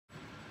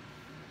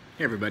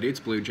Hey everybody, it's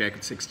Blue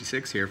Jacket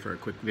 66 here for a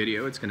quick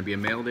video. It's going to be a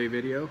mail day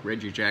video,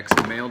 Reggie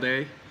Jackson mail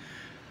day.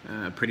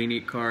 Pretty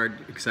neat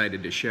card,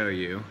 excited to show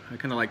you. I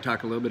kind of like to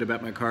talk a little bit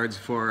about my cards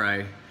before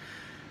I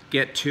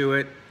get to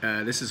it.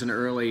 This is an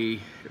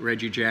early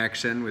Reggie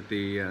Jackson with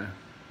the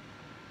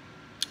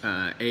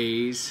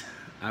A's.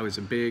 I was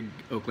a big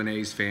Oakland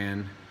A's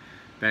fan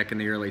back in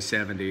the early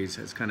 70s.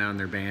 I was kind of on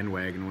their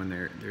bandwagon when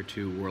their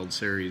two World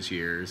Series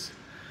years.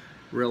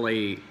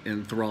 Really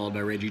enthralled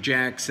by Reggie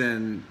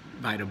Jackson,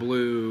 Vida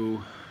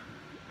Blue,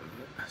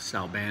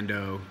 Sal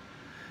Bando,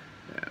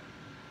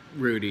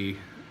 Rudy,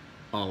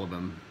 all of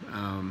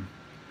them.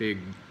 Big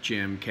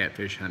Jim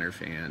Catfish Hunter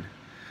fan.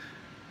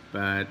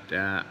 But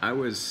I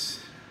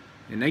was,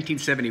 in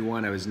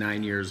 1971, I was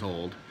 9 years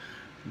old,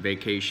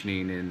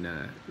 vacationing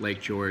in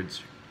Lake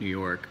George, New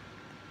York,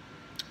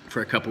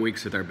 for a couple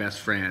weeks with our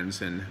best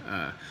friends. And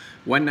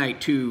one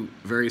night, two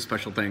very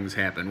special things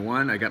happened.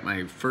 One, I got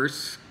my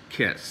first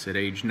kiss at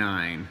age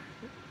 9.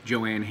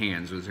 Joanne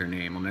Hands was her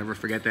name. I'll never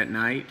forget that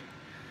night.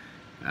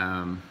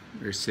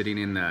 We were sitting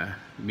in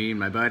me and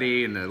my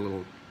buddy in the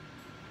little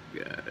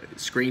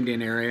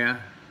screened-in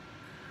area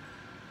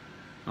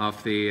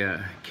off the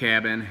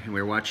cabin, and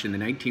we were watching the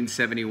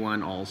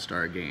 1971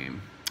 All-Star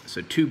game.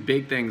 So two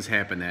big things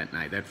happened that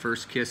night. That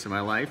first kiss of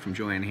my life from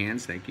Joanne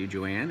Hands. Thank you,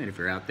 Joanne. And if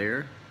you're out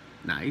there,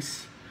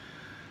 nice.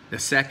 The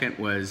second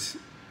was,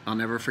 I'll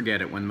never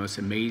forget it, one of the most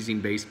amazing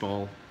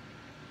baseball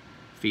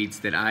feats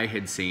that I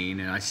had seen,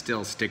 and I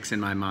still sticks in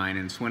my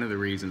mind, and it's one of the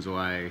reasons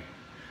why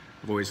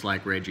I've always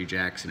liked Reggie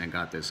Jackson and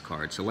got this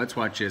card. So let's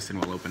watch this and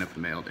we'll open up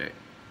the mail day.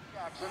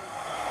 Jackson,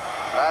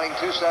 batting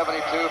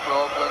 .272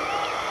 for Oakland,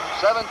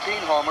 17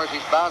 homers.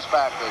 He's bounced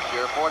back this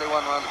year, 41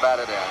 runs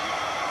batted in.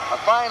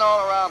 A fine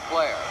all-around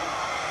player.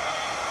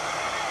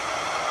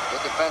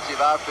 Good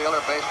defensive outfielder,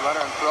 base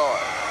runner, and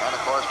thrower. And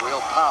of course, real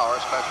power,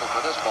 especially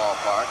for this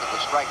ballpark, at the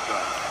strike to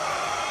him.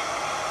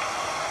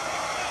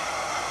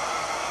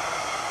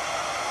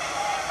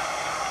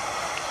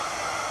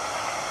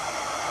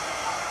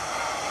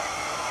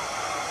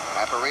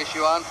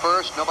 Aparicio on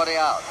first, nobody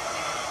out.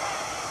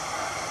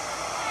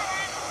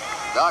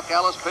 Doc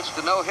Ellis pitched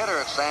a no-hitter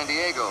at San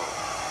Diego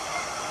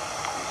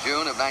in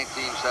June of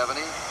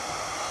 1970.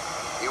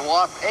 He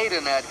walked 8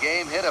 in that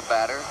game, hit a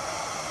batter,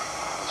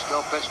 and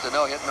still pitched a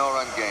no-hit,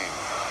 no-run game.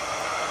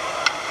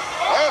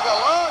 There's a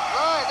long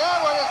drive. That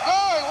one is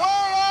going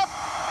way up.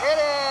 It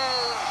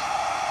is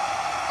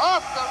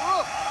off the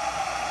roof.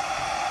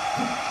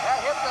 That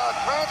hit the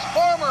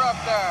transformer up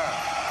there.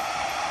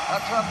 A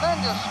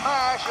tremendous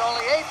smash.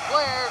 Only 8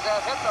 players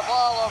have hit the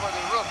ball over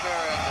the roof here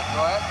in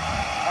Detroit.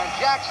 And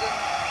Jackson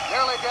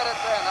nearly did it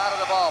then out of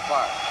the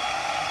ballpark.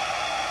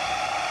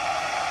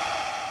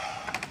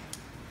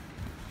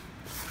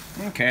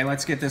 Okay,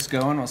 let's get this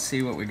going. We'll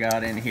see what we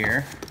got in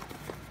here.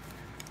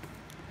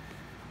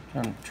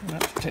 Try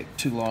not to take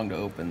too long to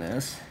open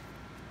this.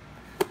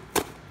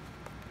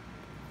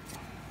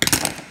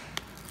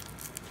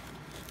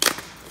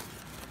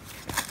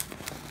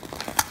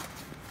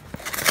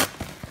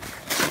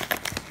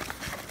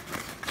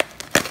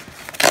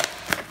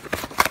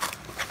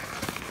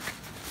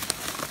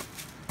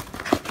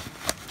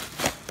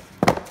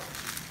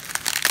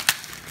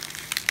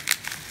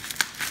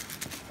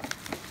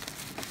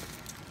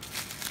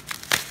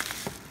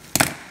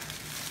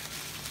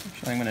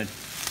 I'm gonna.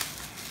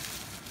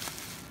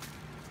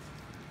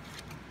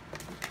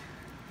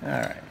 All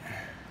right.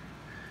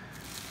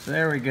 So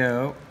there we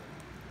go.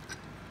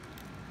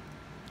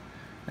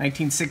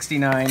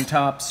 1969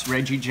 Topps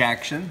Reggie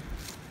Jackson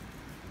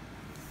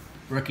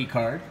rookie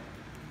card.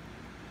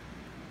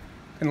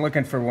 Been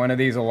looking for one of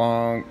these a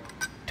long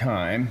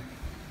time.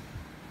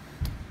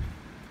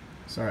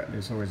 Sorry,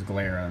 there's always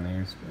glare on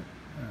these,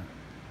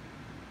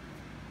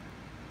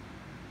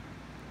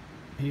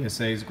 but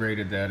PSA's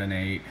graded that an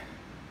 8.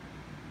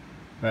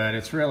 But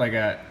it's really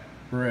got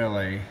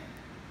really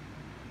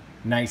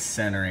nice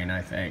centering,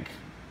 I think.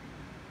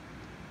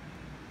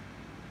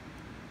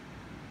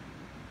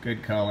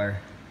 Good color.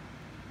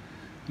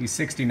 These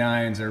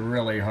 69s are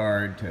really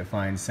hard to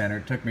find center.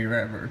 It took me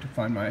forever to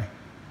find my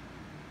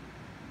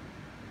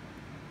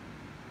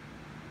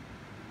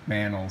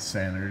mantle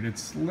centered.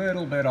 It's a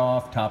little bit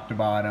off top to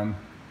bottom,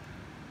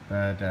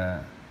 but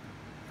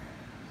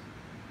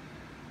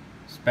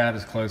it's about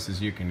as close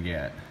as you can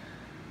get.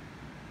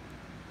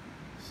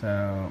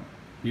 So,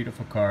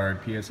 beautiful card,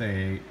 PSA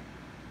 8,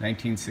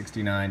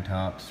 1969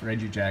 Topps,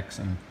 Reggie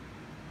Jackson.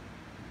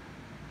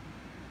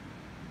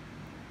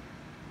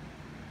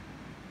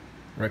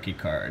 Rookie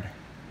card.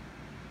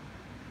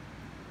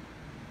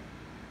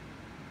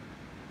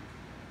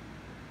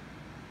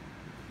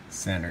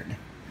 Centered.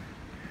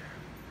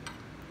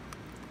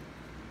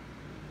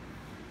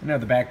 I know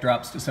the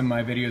backdrops to some of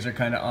my videos are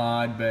kind of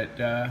odd,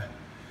 but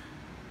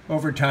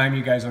over time,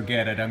 you guys will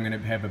get it. I'm going to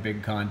have a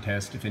big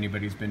contest. If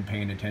anybody's been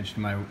paying attention to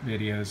my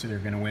videos, they're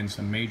going to win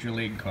some Major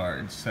League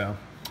cards. So,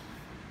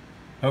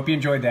 hope you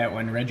enjoyed that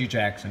one. Reggie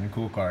Jackson,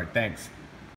 cool card. Thanks.